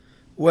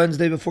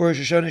Wednesday before Rosh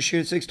Hashanah,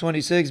 Shir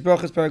 626,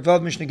 Brachos, Perek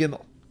Vav, Mishnah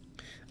Gimel.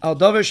 Al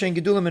davar shein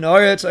gedulim in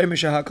haaretz, aymer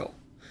shehakol.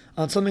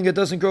 On something that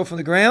doesn't grow from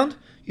the ground,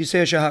 you say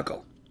a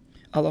shehakol.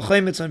 Al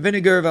achemitz on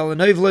vinegar, val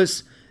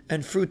neivlis,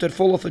 and fruit that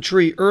fall off a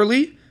tree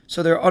early,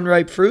 so they're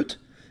unripe fruit.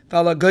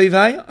 Val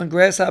goivai, on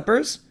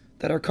grasshoppers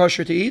that are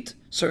kosher to eat,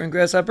 certain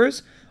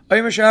grasshoppers.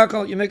 Aymer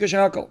shehakol, you make a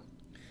shehakol.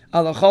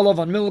 Al chalav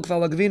on milk, val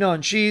gvina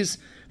on cheese,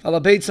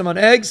 val beitzim on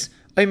eggs.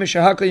 Aymer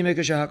shehakol, you make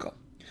a shehakol.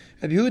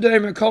 Rabbi Yehuda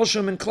Aymer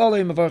kolshum and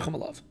klalei mavarchim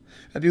alav.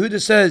 Rabbi Yehuda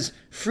says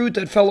fruit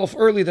that fell off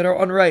early that are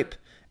unripe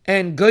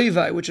and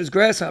goivai, which is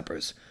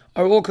grasshoppers,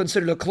 are all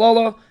considered a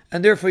klala,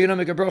 and therefore you don't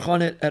make a bracha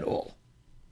on it at all.